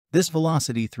This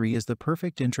Velocity 3 is the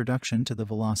perfect introduction to the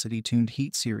Velocity-tuned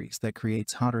heat series that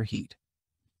creates hotter heat,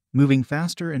 moving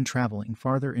faster and traveling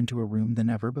farther into a room than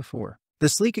ever before. The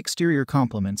sleek exterior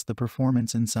complements the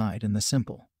performance inside, and the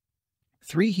simple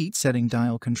 3 heat setting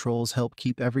dial controls help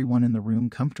keep everyone in the room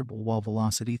comfortable while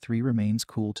Velocity 3 remains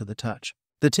cool to the touch.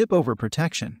 The tip-over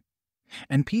protection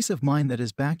and peace of mind that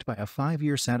is backed by a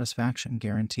 5-year satisfaction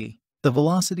guarantee. The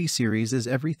Velocity series is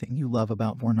everything you love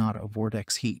about Vornado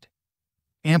Vortex Heat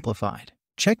Amplified.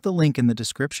 Check the link in the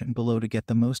description below to get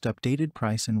the most updated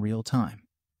price in real time.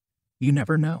 You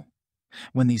never know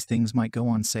when these things might go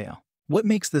on sale. What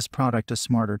makes this product a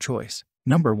smarter choice?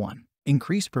 Number 1.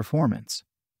 Increased performance.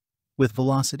 With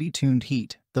Velocity-tuned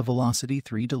heat, the Velocity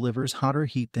 3 delivers hotter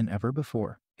heat than ever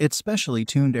before. Its specially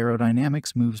tuned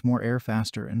aerodynamics moves more air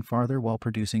faster and farther while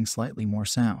producing slightly more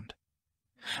sound,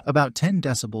 about 10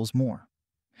 decibels more,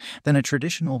 than a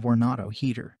traditional Vornado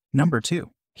heater. Number 2.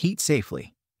 Heat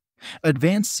safely.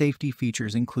 Advanced safety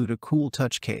features include a cool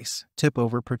touch case,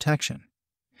 tip-over protection,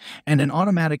 and an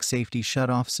automatic safety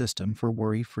shut-off system for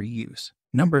worry-free use.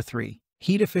 Number 3.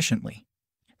 Heat efficiently.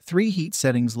 3 heat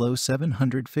settings: low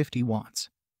 750 watts,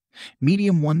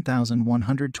 medium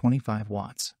 1125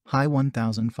 watts, high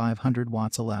 1500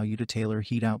 watts allow you to tailor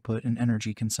heat output and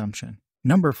energy consumption.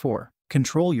 Number 4.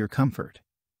 Control your comfort.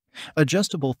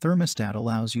 Adjustable thermostat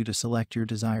allows you to select your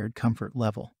desired comfort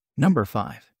level. Number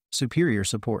 5. Superior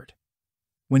support.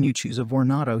 When you choose a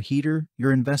Vornado heater,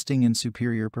 you're investing in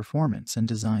superior performance and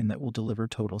design that will deliver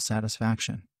total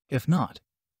satisfaction. If not,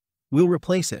 we'll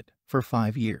replace it for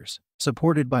 5 years.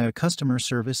 Supported by a customer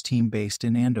service team based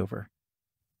in Andover,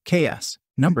 KS.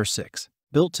 Number 6.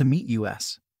 Built to meet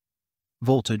U.S.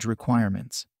 voltage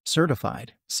requirements.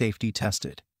 Certified, safety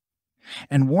tested,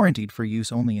 and warranted for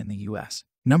use only in the U.S.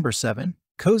 Number 7.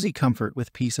 Cozy comfort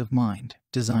with peace of mind.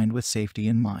 Designed with safety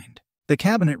in mind. The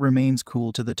cabinet remains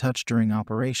cool to the touch during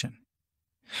operation,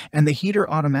 and the heater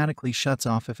automatically shuts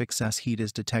off if excess heat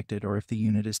is detected or if the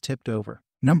unit is tipped over.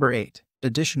 Number 8.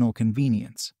 Additional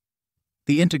convenience.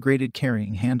 The integrated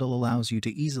carrying handle allows you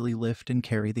to easily lift and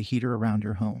carry the heater around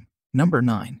your home. Number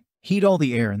 9. Heat all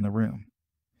the air in the room.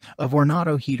 A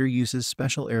Vornado heater uses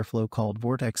special airflow called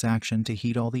vortex action to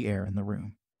heat all the air in the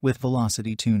room. With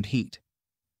Velocity-tuned heat,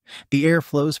 the air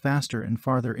flows faster and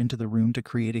farther into the room to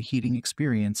create a heating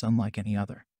experience unlike any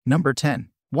other. Number 10.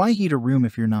 Why heat a room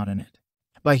if you're not in it?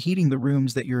 By heating the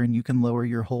rooms that you're in, you can lower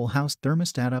your whole house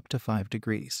thermostat up to 5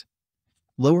 degrees,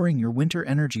 lowering your winter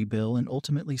energy bill and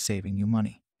ultimately saving you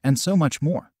money. And so much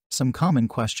more. Some common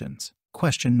questions.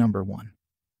 Question number 1.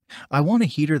 I want a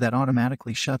heater that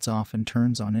automatically shuts off and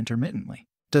turns on intermittently.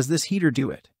 Does this heater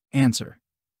do it? Answer.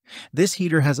 This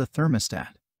heater has a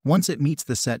thermostat. Once it meets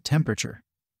the set temperature,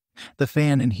 the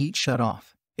fan and heat shut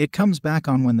off. It comes back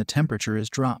on when the temperature is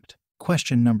dropped.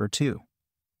 Question number 2.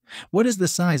 What is the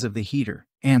size of the heater?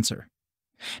 Answer.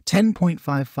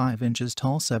 10.55 inches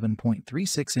tall,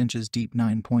 7.36 inches deep,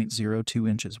 9.02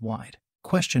 inches wide.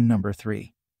 Question number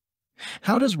 3.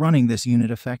 How does running this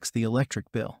unit affects the electric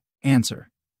bill? Answer.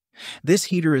 This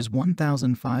heater is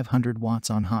 1,500 watts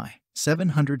on high,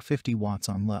 750 watts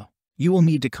on low. You will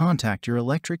need to contact your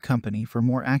electric company for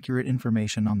more accurate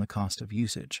information on the cost of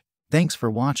usage. Thanks for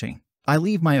watching. I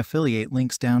leave my affiliate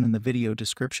links down in the video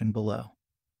description below.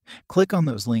 Click on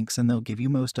those links and they'll give you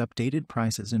most updated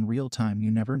prices in real time. You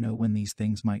never know when these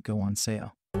things might go on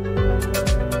sale.